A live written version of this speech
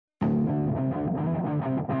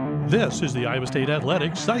This is the Iowa State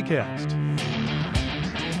Athletics SciCast.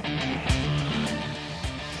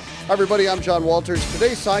 Hi everybody, I'm John Walters.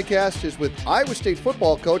 Today's SciCast is with Iowa State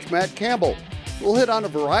football coach Matt Campbell. We'll hit on a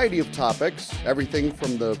variety of topics, everything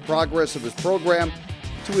from the progress of his program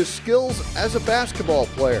to his skills as a basketball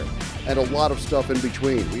player, and a lot of stuff in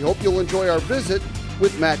between. We hope you'll enjoy our visit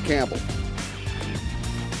with Matt Campbell.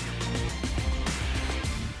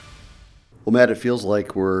 Well, Matt, it feels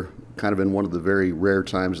like we're kind of in one of the very rare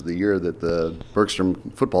times of the year that the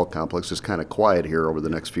Bergstrom football complex is kind of quiet here over the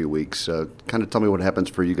next few weeks. Kind of tell me what happens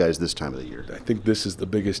for you guys this time of the year. I think this is the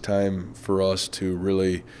biggest time for us to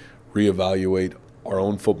really reevaluate our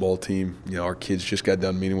own football team. You know, our kids just got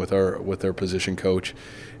done meeting with their position coach.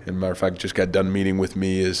 And matter of fact, just got done meeting with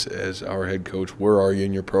me as our head coach. Where are you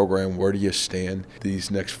in your program? Where do you stand? These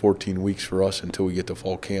next 14 weeks for us until we get to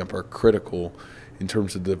fall camp are critical in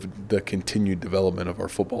terms of the continued development of our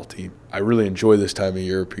football team. I really enjoy this time of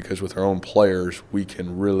year because with our own players, we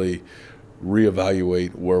can really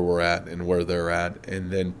reevaluate where we're at and where they're at,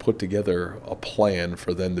 and then put together a plan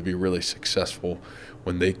for them to be really successful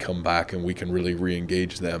when they come back, and we can really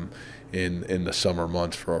re-engage them in the summer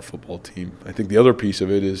months for our football team. I think the other piece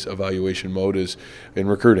of it is evaluation mode is in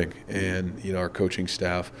recruiting, and our coaching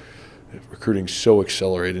staff. Recruiting so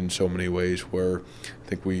accelerated in so many ways where I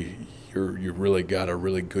think you really got a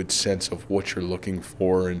really good sense of what you're looking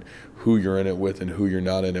for and who you're in it with and who you're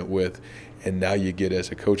not in it with. And now you get,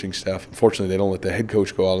 as a coaching staff, unfortunately they don't let the head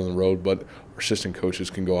coach go out on the road, but our assistant coaches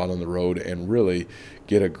can go out on the road and really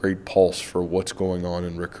get a great pulse for what's going on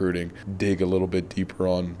in recruiting, dig a little bit deeper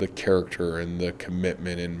on the character and the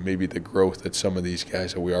commitment and maybe the growth that some of these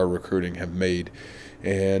guys that we are recruiting have made,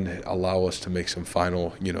 and allow us to make some final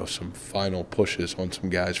pushes on some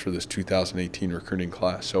guys for this 2018 recruiting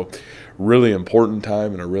class. So really important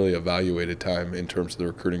time and a really evaluated time in terms of the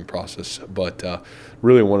recruiting process, but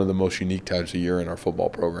really one of the most unique times of year in our football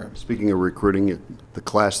program. Speaking of recruiting, the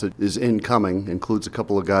class that is incoming includes a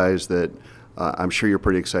couple of guys that I'm sure you're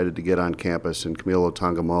pretty excited to get on campus, and Camilo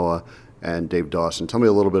Tongamoa and Dave Dawson. Tell me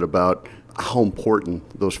a little bit about how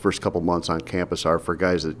important those first couple months on campus are for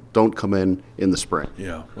guys that don't come in the spring.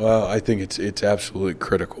 Yeah, well, I think it's absolutely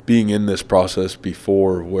critical. Being in this process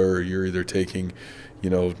before, where you're either taking,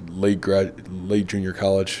 late junior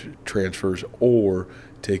college transfers or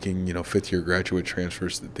taking, fifth-year graduate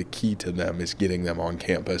transfers, the key to them is getting them on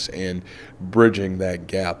campus and bridging that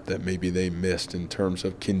gap that maybe they missed in terms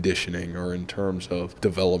of conditioning or in terms of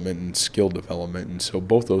development and skill development. And so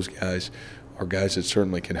both those guys are guys that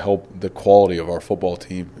certainly can help the quality of our football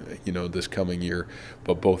team, this coming year.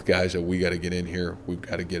 But both guys that we got to get in here, we've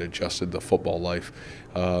got to get adjusted to football life,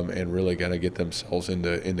 and really got to get themselves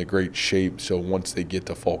into great shape. So once they get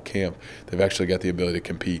to fall camp, they've actually got the ability to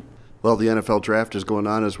compete. Well, the NFL draft is going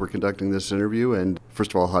on as we're conducting this interview, and first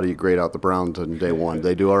of all, how do you grade out the Browns on day one?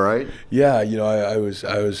 They do all right? Yeah, I was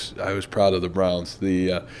proud of the Browns.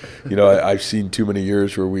 I've seen too many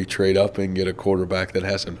years where we trade up and get a quarterback that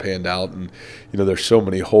hasn't panned out, and there's so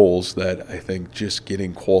many holes that I think just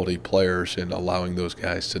getting quality players and allowing those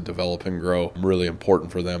guys to develop and grow really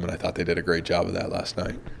important for them, and I thought they did a great job of that last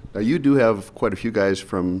night. Now, you do have quite a few guys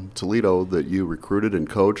from Toledo that you recruited and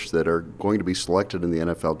coached that are going to be selected in the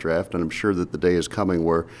NFL draft, and I'm sure that the day is coming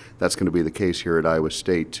where that's going to be the case here at Iowa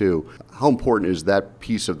State, too. How important is that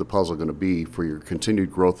piece of the puzzle going to be for your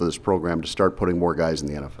continued growth of this program to start putting more guys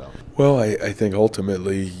in the NFL? Well, I think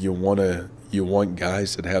ultimately you want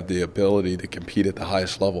guys that have the ability to compete at the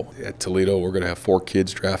highest level. At Toledo, we're going to have 4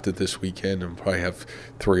 kids drafted this weekend, and probably have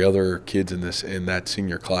 3 other kids in that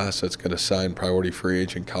senior class that's going to sign priority free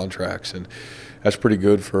agent contracts, and that's pretty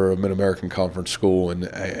good for a Mid-American Conference school. And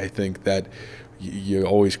I think that you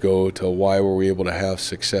always go to why were we able to have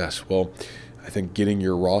success? Well, I think getting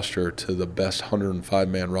your roster to the best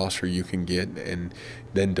 105-man roster you can get, and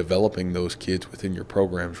then developing those kids within your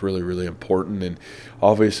program is really, really important. And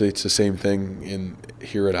obviously it's the same thing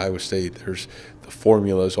here at Iowa State. The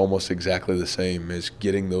formula is almost exactly the same, as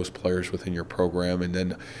getting those players within your program and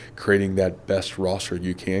then creating that best roster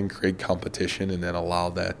you can, create competition, and then allow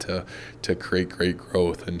that to create great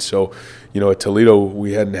growth. And so, at Toledo,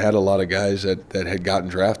 we hadn't had a lot of guys that had gotten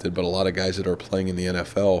drafted, but a lot of guys that are playing in the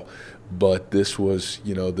NFL. But this was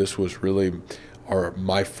really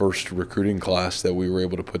my first recruiting class that we were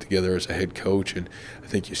able to put together as a head coach, and I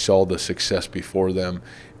think you saw the success before them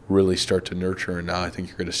really start to nurture. And now I think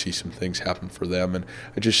you're going to see some things happen for them. And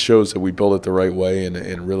it just shows that we build it the right way.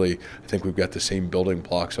 And really, I think we've got the same building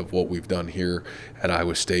blocks of what we've done here at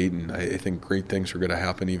Iowa State. And I think great things are going to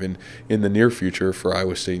happen even in the near future for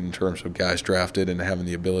Iowa State in terms of guys drafted and having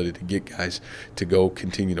the ability to get guys to go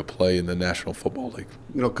continue to play in the National Football League.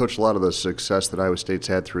 You know, Coach, a lot of the success that Iowa State's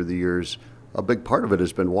had through the years, a big part of it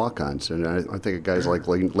has been walk-ons. And I think of guys like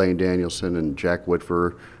Lane Danielson and Jack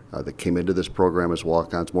Whitfer that came into this program as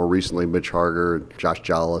walk-ons. More recently, Mitch Harger, Josh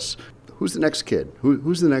Jollis. Who's the next kid?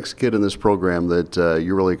 Who's the next kid in this program that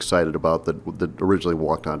you're really excited about that originally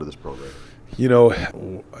walked onto this program? You know,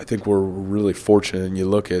 I think we're really fortunate, and you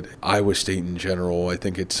look at Iowa State in general, I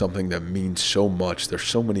think it's something that means so much. There's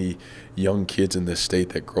so many young kids in this state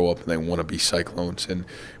that grow up and they want to be Cyclones, and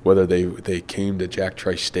whether they came to Jack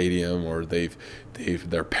Trice Stadium or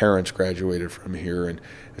their parents graduated from here, and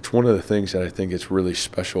it's one of the things that I think is really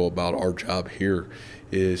special about our job here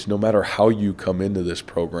is no matter how you come into this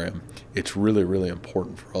program, it's really, really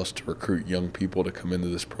important for us to recruit young people to come into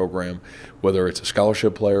this program, whether it's a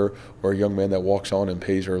scholarship player or a young man that walks on and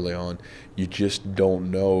pays early on. You just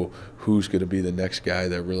don't know who's going to be the next guy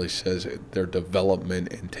that really says their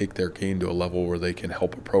development and take their game to a level where they can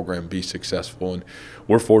help a program be successful. And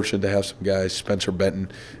we're fortunate to have some guys. Spencer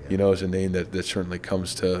Benton, you know, is a name that certainly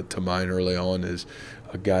comes to mind early on, is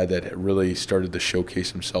a guy that really started to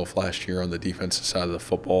showcase himself last year on the defensive side of the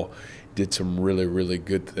football. Did some really, really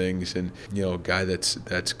good things, and you know, a guy that's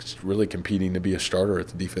really competing to be a starter at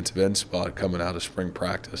the defensive end spot coming out of spring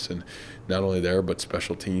practice. And not only there, but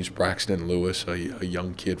special teams. Braxton Lewis, a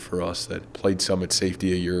young kid for us that played some at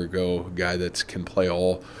safety a year ago, a guy that can play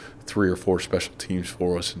all 3 or 4 special teams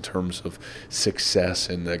for us in terms of success,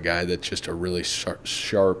 and a guy that's just a really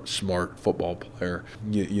sharp, smart football player.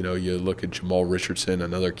 You know, you look at Jamal Richardson,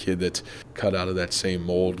 another kid that's cut out of that same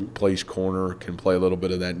mold, plays corner, can play a little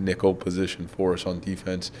bit of that nickel position for us on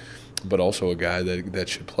defense, but also a guy that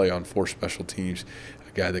should play on 4 special teams,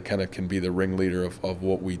 a guy that kind of can be the ringleader of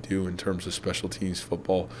what we do in terms of special teams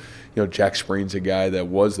football. You know, Jack Spreen's a guy that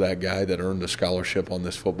was that guy that earned a scholarship on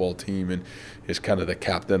this football team and is kind of the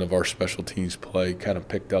captain of our special teams play, kind of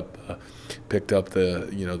picked up the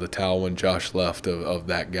you know, the towel when Josh left of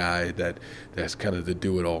that guy that's kind of the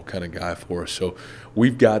do-it-all kind of guy for us. So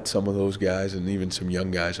we've got some of those guys and even some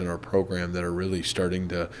young guys in our program that are really starting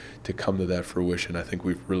to come to that fruition. I think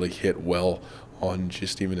we've really hit well on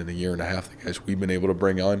just even in a year and a half, the guys we've been able to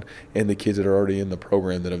bring on and the kids that are already in the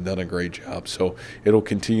program that have done a great job. So it'll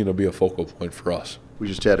continue to be a focal point for us. We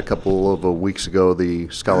just had a couple of weeks ago the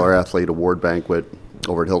Scholar Athlete Award Banquet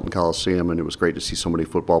over at Hilton Coliseum, and it was great to see so many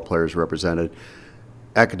football players represented.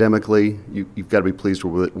 Academically, you've got to be pleased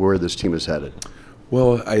with where this team is headed.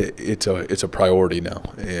 Well, it's a priority now,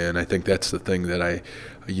 and I think that's the thing that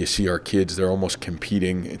you see our kids, they're almost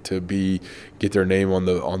competing to get their name on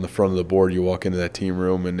the front of the board. You walk into that team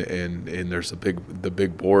room and there's the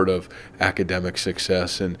big board of academic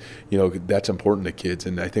success, and you know, that's important to kids.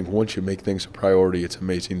 And I think once you make things a priority, it's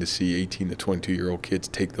amazing to see 18 to 22-year-old kids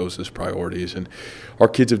take those as priorities. And our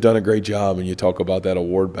kids have done a great job. And you talk about that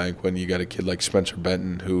award bank when you got a kid like Spencer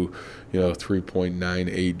Benton who, you know,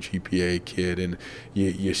 3.98 GPA kid, and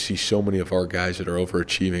you see so many of our guys that are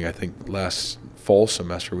overachieving. I think last fall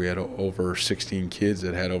semester we had over 16 kids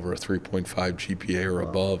that had over a 3.5 GPA or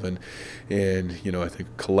above, and you know, I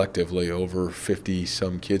think collectively over 50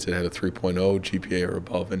 some kids that had a 3.0 GPA or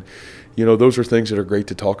above. And you know, those are things that are great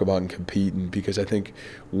to talk about and compete, and because I think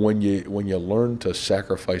when you learn to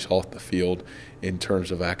sacrifice off the field in terms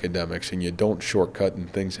of academics and you don't shortcut in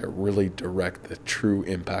things that really direct the true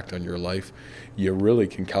impact on your life, you really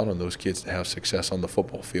can count on those kids to have success on the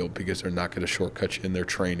football field, because they're not going to shortcut you in their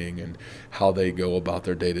training and how they go about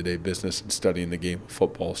their day-to-day business and studying the game of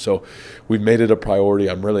football. So we've made it a priority.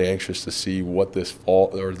 I'm really anxious to see what this fall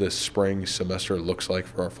or this spring semester looks like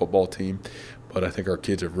for our football team. But I think our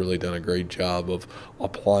kids have really done a great job of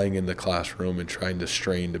applying in the classroom and trying to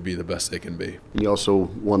strain to be the best they can be. You also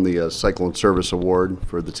won the Cyclone Service Award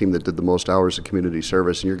for the team that did the most hours of community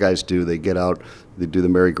service. And your guys they get out, they do the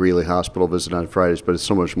Mary Greeley Hospital visit on Fridays, but it's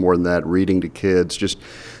so much more than that, reading to kids. Just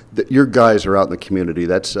your guys are out in the community.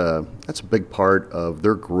 That's a big part of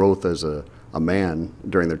their growth as a man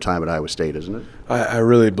during their time at Iowa State, isn't it? I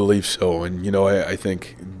really believe so. And, you know, I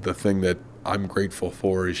think the thing that I'm grateful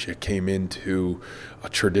for is you came into a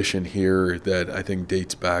tradition here that I think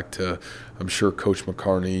dates back to, I'm sure, Coach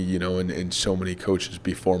McCarney, you know, and so many coaches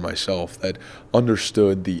before myself that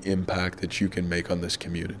understood the impact that you can make on this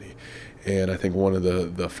community. And I think one of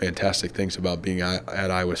the fantastic things about being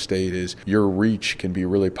at Iowa State is your reach can be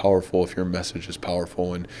really powerful if your message is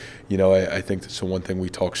powerful. And, I think that's the one thing we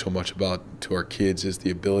talk so much about to our kids is the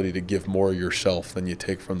ability to give more of yourself than you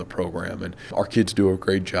take from the program. And our kids do a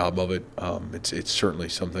great job of it. It's certainly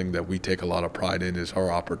something that we take a lot of pride in, is our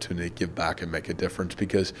opportunity to give back and make a difference,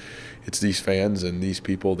 because it's these fans and these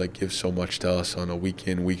people that give so much to us on a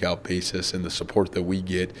week-in, week-out basis, and the support that we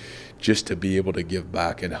get just to be able to give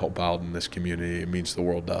back and help out in this community. It means the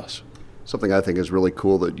world to us. Something I think is really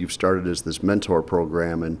cool that you've started is this mentor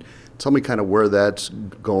program, and tell me kind of where that's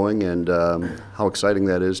going and how exciting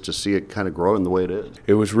that is to see it kind of grow in the way it is.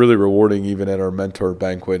 It was really rewarding, even at our mentor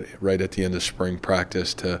banquet right at the end of spring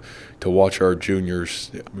practice, to watch our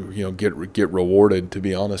juniors get rewarded, to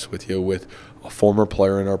be honest with you, with a former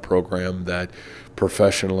player in our program that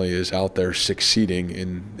professionally is out there succeeding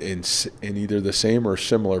in either the same or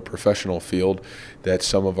similar professional field that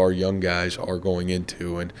some of our young guys are going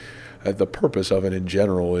into. And the purpose of it in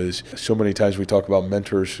general is, so many times we talk about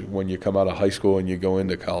mentors when you come out of high school and you go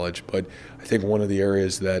into college, but I think one of the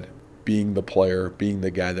areas that being the player, being the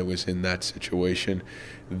guy that was in that situation,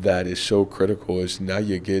 that is so critical is now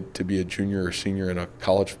you get to be a junior or senior in a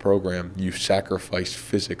college program. You've sacrificed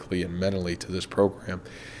physically and mentally to this program.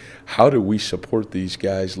 How do we support these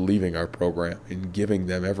guys leaving our program and giving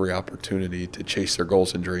them every opportunity to chase their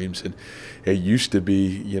goals and dreams? And it used to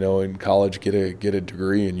be, in college, get a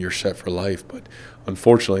degree and you're set for life. But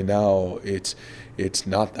unfortunately now it's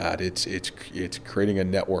not that. It's creating a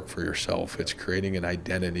network for yourself. It's creating an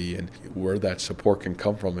identity, and where that support can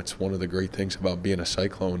come from. It's one of the great things about being a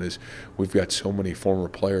Cyclone is we've got so many former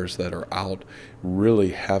players that are out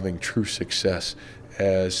really having true success,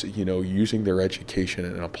 as using their education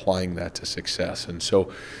and applying that to success. And so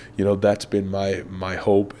that's been my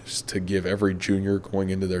hope, is to give every junior going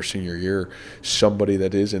into their senior year somebody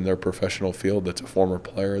that is in their professional field that's a former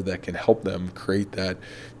player that can help them create that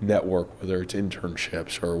network, whether it's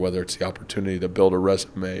internships or whether it's the opportunity to build a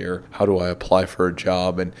resume, or how do I apply for a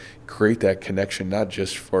job, and create that connection, not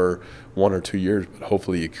just for 1 or 2 years, but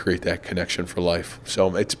hopefully you create that connection for life.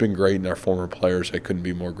 So it's been great, and our former players, I couldn't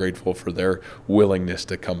be more grateful for their willingness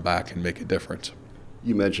to come back and make a difference.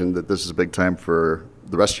 You mentioned that this is a big time for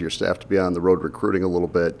the rest of your staff to be on the road recruiting a little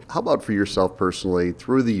bit. How about for yourself personally,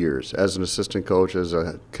 through the years, as an assistant coach, as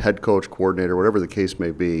a head coach, coordinator, whatever the case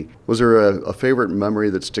may be? Was there a favorite memory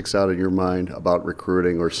that sticks out in your mind about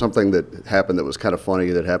recruiting, or something that happened that was kind of funny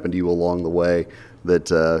that happened to you along the way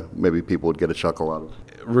that maybe people would get a chuckle out of?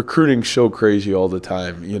 Recruiting's so crazy all the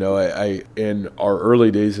time. I in our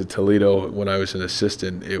early days at Toledo, when I was an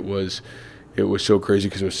assistant, it was so crazy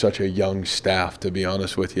because it was such a young staff, to be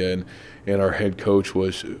honest with you, and our head coach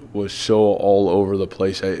was so all over the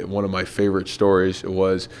place. One of my favorite stories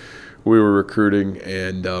was we were recruiting,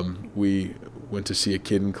 and we went to see a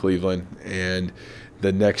kid in Cleveland, and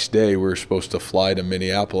the next day we were supposed to fly to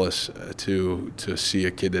Minneapolis to see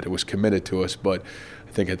a kid that was committed to us, but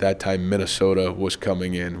I think at that time Minnesota was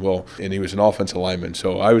coming in. Well, and he was an offensive lineman,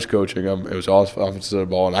 so I was coaching him. It was offensive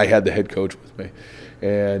ball, and I had the head coach with me.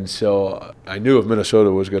 And so I knew if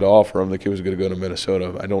Minnesota was going to offer him, the kid was going to go to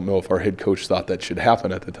Minnesota. I don't know if our head coach thought that should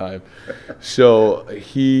happen at the time. So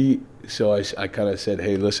I kind of said,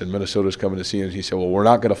 hey, listen, Minnesota's coming to see him. He said, well, we're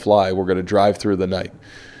not going to fly. We're going to drive through the night.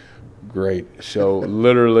 Great. So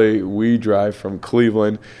literally we drive from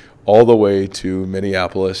Cleveland all the way to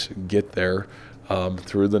Minneapolis, get there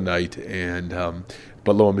through the night, and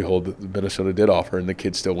but lo and behold, Minnesota did offer, and the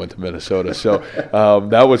kid still went to Minnesota. So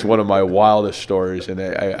that was one of my wildest stories, and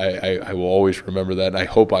I will always remember that. And I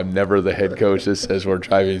hope I'm never the head coach that says we're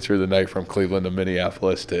driving through the night from Cleveland to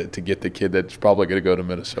Minneapolis to get the kid that's probably going to go to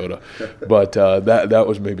Minnesota. But that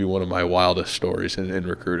was maybe one of my wildest stories in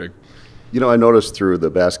recruiting. I noticed through the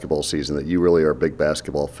basketball season that you really are a big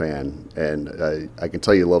basketball fan, and I can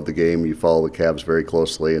tell you love the game. You follow the Cavs very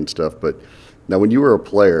closely and stuff. But now, when you were a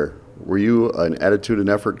player, were you an attitude and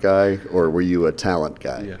effort guy, or were you a talent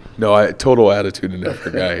guy? Yeah. No, total attitude and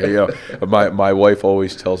effort guy. My wife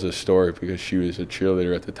always tells this story because she was a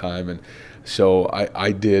cheerleader at the time, and so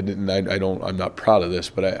I did, and I'm not proud of this,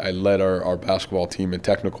 but I led our basketball team in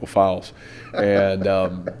technical fouls, and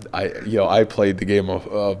I played the game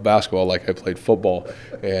of basketball like I played football,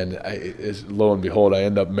 and lo and behold, I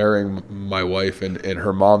end up marrying my wife, and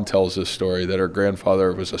her mom tells this story that her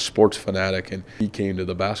grandfather was a sports fanatic, and he came to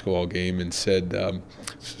the basketball game and said,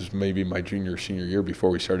 this is maybe my junior, senior year before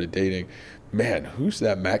we started dating, man, who's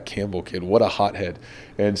that Matt Campbell kid? What a hothead.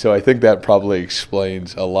 And so I think that probably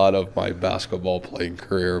explains a lot of my basketball playing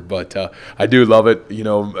career. But I do love it. You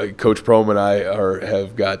know, Coach Prohm and I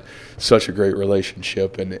have got such a great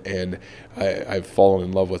relationship, and I've fallen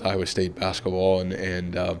in love with Iowa State basketball,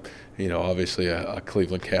 and you know, obviously a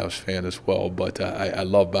Cleveland Cavs fan as well. But I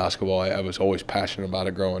love basketball. I was always passionate about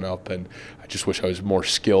it growing up, and I just wish I was more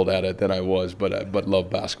skilled at it than I was, but love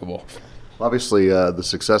basketball. Obviously, the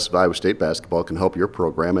success of Iowa State basketball can help your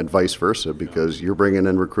program and vice versa because you're bringing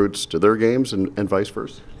in recruits to their games and vice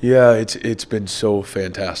versa. Yeah, it's been so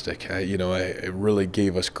fantastic. It really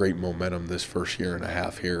gave us great momentum this first year and a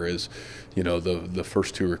half here as, you know, the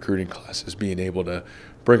first two recruiting classes being able to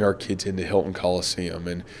bring our kids into Hilton Coliseum.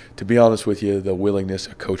 And to be honest with you, the willingness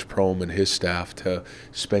of Coach Prohm and his staff to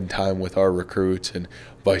spend time with our recruits and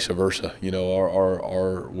vice versa, you know,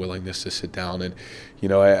 our willingness to sit down. And, you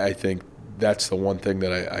know, I think that's the one thing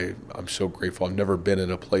that I'm so grateful. I've never been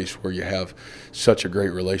in a place where you have such a great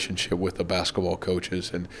relationship with the basketball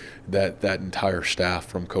coaches and that entire staff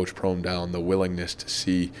from Coach Prohm down, the willingness to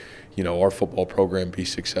see, you know, our football program be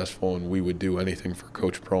successful, and we would do anything for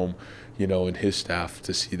Coach Prohm, you know, and his staff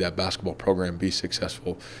to see that basketball program be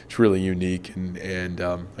successful. It's really unique, and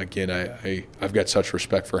again, I've got such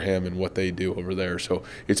respect for him and what they do over there. So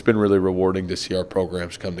it's been really rewarding to see our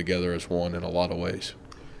programs come together as one in a lot of ways.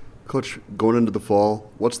 Coach, going into the fall,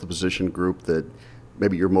 what's the position group that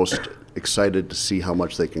maybe you're most excited to see how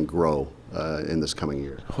much they can grow in this coming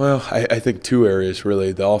year? Well, I think two areas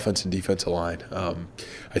really, the offense and defensive line.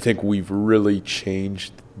 I think we've really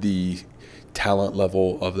changed the talent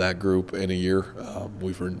level of that group in a year.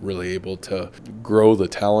 We've been really able to grow the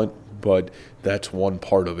talent, but that's one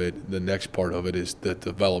part of it. The next part of it is the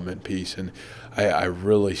development piece, and I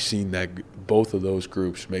really seen that both of those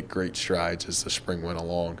groups make great strides as the spring went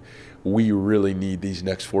along. We really need these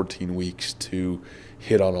next 14 weeks to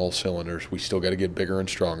hit on all cylinders. We still got to get bigger and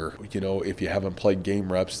stronger. You know, if you haven't played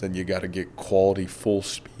game reps, then you got to get quality,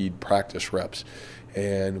 full-speed practice reps,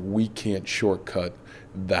 and we can't shortcut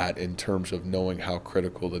that in terms of knowing how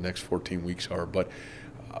critical the next 14 weeks are. But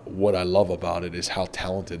what I love about it is how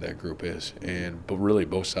talented that group is, but really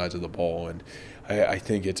both sides of the ball. And I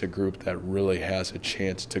think it's a group that really has a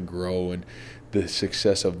chance to grow, and the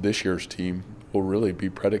success of this year's team will really be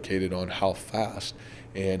predicated on how fast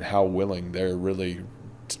and how willing they're really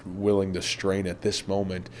willing to strain at this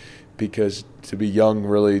moment, because to be young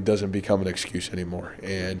really doesn't become an excuse anymore.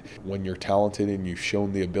 And when you're talented and you've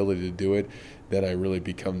shown the ability to do it, then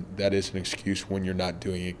that is an excuse when you're not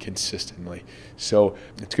doing it consistently. So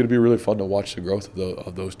it's going to be really fun to watch the growth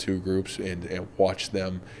of those two groups and watch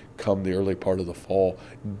them come the early part of the fall.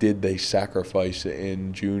 Did they sacrifice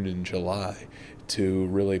in June and July to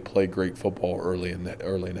really play great football early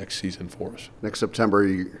next season for us? Next September,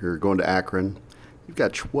 you're going to Akron. You've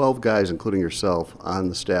got 12 guys, including yourself, on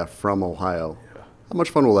the staff from Ohio. Yeah. How much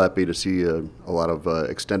fun will that be to see a lot of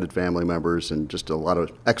extended family members and just a lot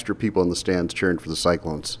of extra people in the stands cheering for the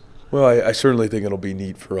Cyclones? Well, I certainly think it'll be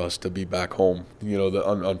neat for us to be back home. You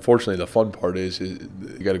know, unfortunately, the fun part is you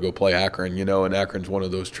got to go play Akron, you know, and Akron's one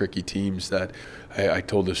of those tricky teams that I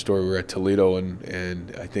told this story. We were at Toledo,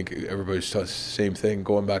 and I think everybody's the same thing,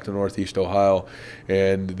 going back to Northeast Ohio,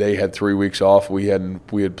 and they had 3 weeks off. We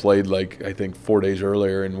had played, like, I think 4 days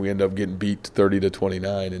earlier, and we ended up getting beat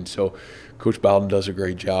 30-29, and so Coach Bowden does a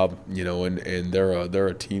great job, you know, and they're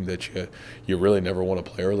a team that you really never want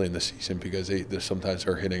to play early in the season because sometimes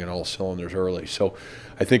they're hitting on all cylinders early. So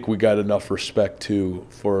I think we got enough respect too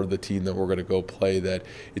for the team that we're going to go play that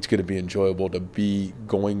it's going to be enjoyable to be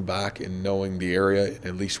going back and knowing the area, and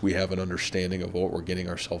at least we have an understanding of what we're getting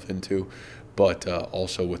ourselves into. But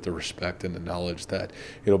also with the respect and the knowledge that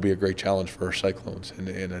it'll be a great challenge for our Cyclones and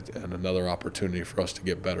another opportunity for us to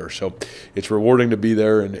get better. So it's rewarding to be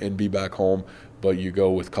there and be back home, but you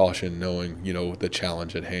go with caution knowing, you know, the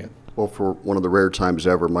challenge at hand. Well, for one of the rare times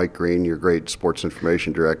ever, Mike Green, your great sports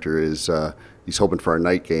information director, is he's hoping for our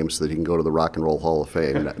night game so that he can go to the Rock and Roll Hall of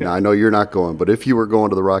Fame. Now, I know you're not going, but if you were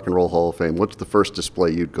going to the Rock and Roll Hall of Fame, what's the first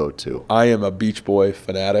display you'd go to? I am a Beach Boy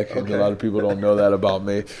fanatic, and a lot of people don't know that about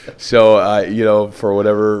me. So, you know, for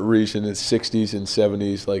whatever reason, it's 60s and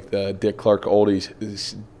 70s, like the Dick Clark oldies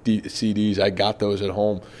CDs. I got those at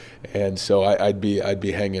home, and so I'd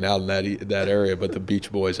be hanging out in that area. But the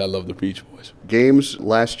Beach Boys, I love the Beach Boys. Games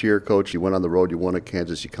last year, Coach, you went on the road, you won at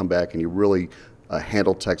Kansas, you come back, and you really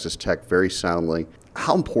handled Texas Tech very soundly.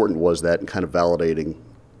 How important was that in kind of validating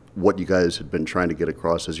what you guys had been trying to get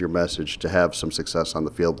across as your message to have some success on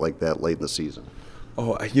the field like that late in the season?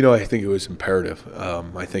 Oh, you know, I think it was imperative.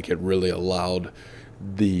 I think it really allowed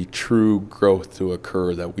the true growth to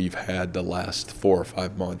occur that we've had the last 4 or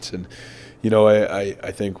 5 months. And,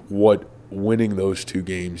 I think what winning those 2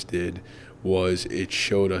 games did was it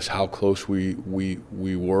showed us how close we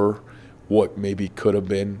were, what maybe could have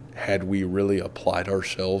been had we really applied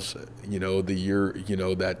ourselves, the year,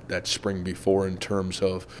 that spring before, in terms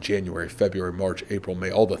of January, February, March, April, May,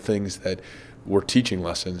 all the things that were teaching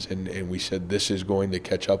lessons, and we said, this is going to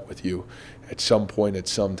catch up with you. At some point, at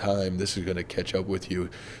some time, this is going to catch up with you.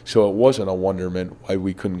 So it wasn't a wonderment why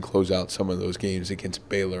we couldn't close out some of those games against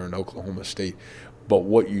Baylor and Oklahoma State. But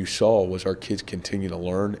what you saw was our kids continue to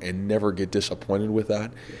learn and never get disappointed with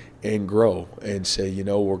that, and grow and say,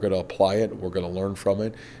 we're going to apply it, we're going to learn from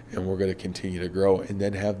it, and we're going to continue to grow, and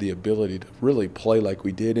then have the ability to really play like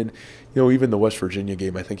we did. And, even the West Virginia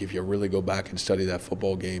game, I think if you really go back and study that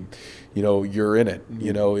football game, you're in it.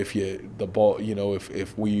 If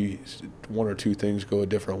we, 1 or 2 things go a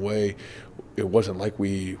different way, it wasn't like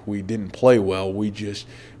we didn't play well. We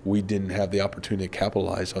didn't have the opportunity to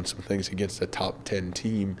capitalize on some things against a top 10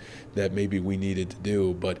 team that maybe we needed to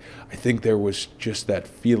do. But I think there was just that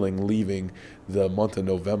feeling leaving the month of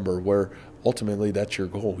November where ultimately that's your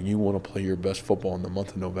goal. You want to play your best football in the month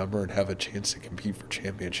of November and have a chance to compete for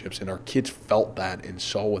championships. And our kids felt that and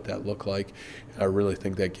saw what that looked like. And I really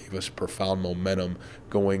think that gave us profound momentum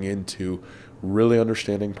going into really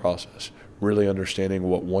understanding process, really understanding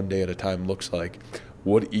what one day at a time looks like,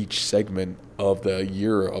 what each segment of the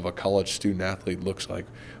year of a college student athlete looks like.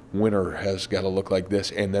 Winter has got to look like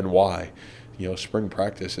this, and then why. Spring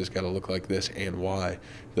practice has got to look like this, and why.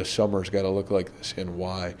 The summer's got to look like this, and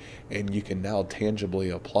why. And you can now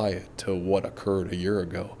tangibly apply it to what occurred a year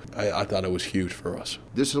ago. I thought it was huge for us.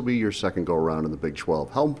 This will be your second go-around in the Big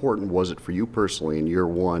 12. How important was it for you personally in year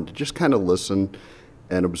one to just kind of listen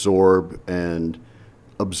and absorb and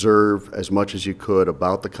observe as much as you could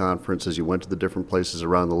about the conference as you went to the different places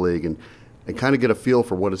around the league and kind of get a feel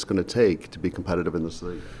for what it's going to take to be competitive in this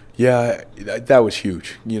league? Yeah, that was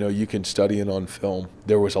huge. You can study it on film.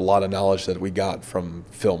 There was a lot of knowledge that we got from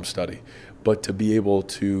film study. But to be able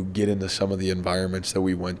to get into some of the environments that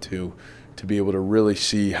we went to be able to really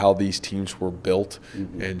see how these teams were built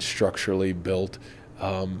and structurally built,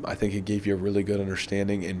 I think it gave you a really good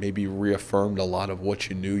understanding and maybe reaffirmed a lot of what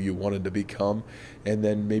you knew you wanted to become, and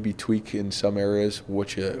then maybe tweak in some areas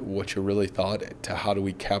what you really thought to how do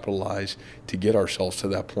we capitalize to get ourselves to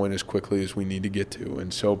that point as quickly as we need to get to.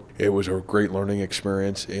 And so it was a great learning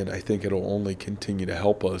experience, and I think it'll only continue to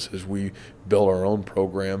help us as we build our own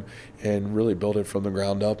program and really build it from the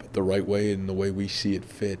ground up the right way and the way we see it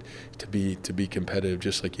fit to be competitive,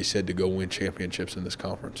 just like you said, to go win championships in this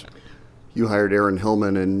conference. You hired Aaron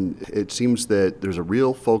Hillman, and it seems that there's a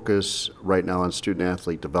real focus right now on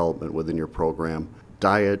student-athlete development within your program.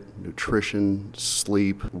 Diet, nutrition,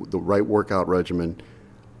 sleep, the right workout regimen.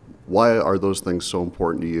 Why are those things so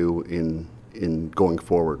important to you in going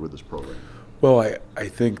forward with this program? Well, I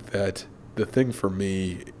think that the thing for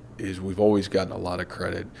me is we've always gotten a lot of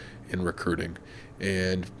credit in recruiting,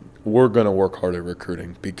 and we're going to work hard at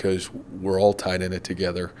recruiting because we're all tied in it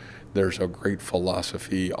together. There's a great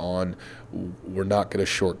philosophy on we're not going to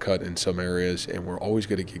shortcut in some areas, and we're always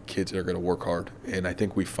going to get kids that are going to work hard. And I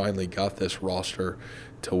think we finally got this roster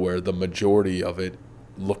to where the majority of it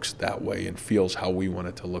looks that way and feels how we want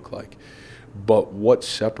it to look like. But what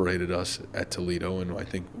separated us at Toledo, and I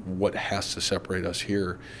think what has to separate us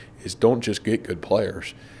here, is don't just get good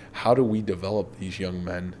players. How do we develop these young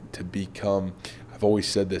men to become, I've always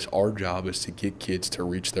said this, our job is to get kids to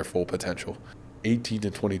reach their full potential. 18 to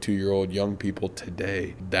 22-year-old young people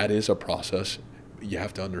today, that is a process. You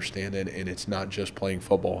have to understand it, and it's not just playing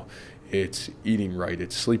football. It's eating right,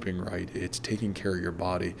 it's sleeping right, it's taking care of your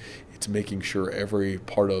body, it's making sure every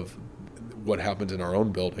part of what happens in our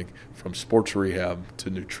own building, from sports rehab to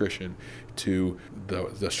nutrition to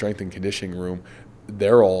the strength and conditioning room,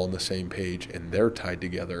 they're all on the same page and they're tied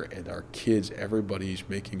together, and our kids, everybody's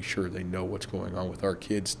making sure they know what's going on with our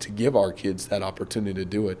kids to give our kids that opportunity to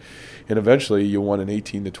do it. And eventually you want an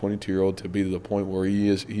 18 to 22-year-old to be to the point where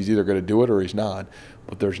he's either going to do it or he's not.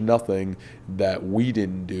 But there's nothing that we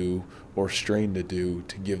didn't do or strain to do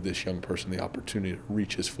to give this young person the opportunity to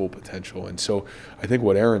reach his full potential. And so I think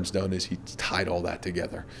what Aaron's done is he's tied all that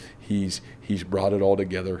together. He's brought it all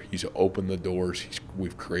together. He's opened the doors.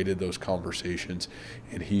 We've created those conversations,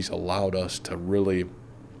 and he's allowed us to really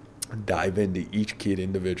dive into each kid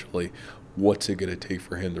individually. What's it going to take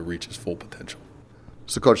for him to reach his full potential?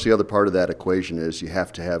 So, Coach, the other part of that equation is you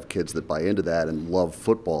have to have kids that buy into that and love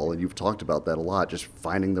football, and you've talked about that a lot, just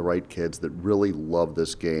finding the right kids that really love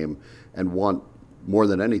this game and want, more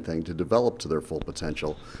than anything, to develop to their full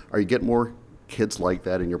potential. Are you getting more kids like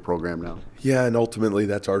that in your program now? Yeah, and ultimately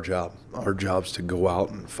that's our job. Our job's to go out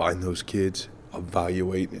and find those kids,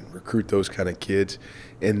 evaluate and recruit those kind of kids.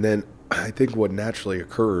 And then I think what naturally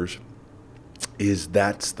occurs is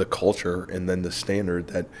that's the culture and then the standard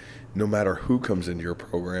that no matter who comes into your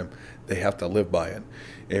program, they have to live by it.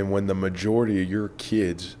 And when the majority of your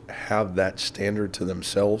kids have that standard to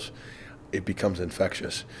themselves, it becomes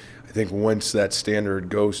infectious. I think once that standard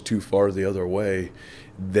goes too far the other way,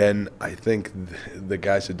 then I think the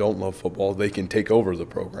guys that don't love football, they can take over the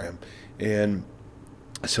program. And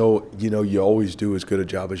so, you always do as good a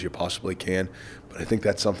job as you possibly can, but I think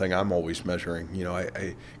that's something I'm always measuring.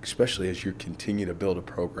 I especially as you continue to build a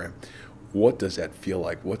program, what does that feel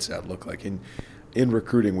like? What's that look like? In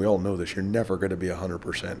recruiting, we all know this, you're never going to be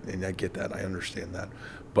 100%, and I get that, I understand that.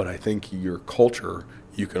 But I think your culture,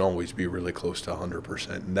 you can always be really close to 100%,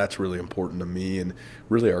 and that's really important to me and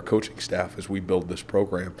really our coaching staff as we build this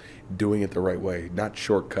program, doing it the right way, not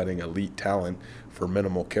shortcutting elite talent for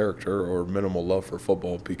minimal character or minimal love for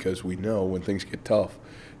football, because we know when things get tough,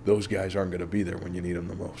 those guys aren't going to be there when you need them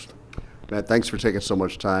the most. Matt, thanks for taking so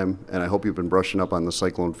much time, and I hope you've been brushing up on the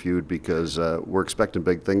Cyclone feud because we're expecting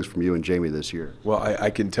big things from you and Jamie this year. Well, I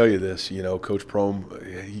can tell you this, Coach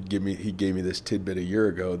Prohm, he gave me this tidbit a year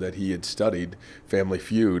ago that he had studied Family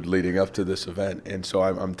Feud leading up to this event, and so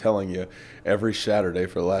I'm telling you, every Saturday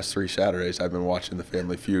for the last 3 Saturdays, I've been watching the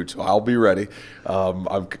Family Feud, so I'll be ready.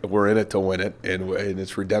 We're in it to win it, and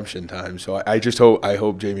it's redemption time. So I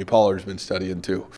hope Jamie Pollard's been studying too.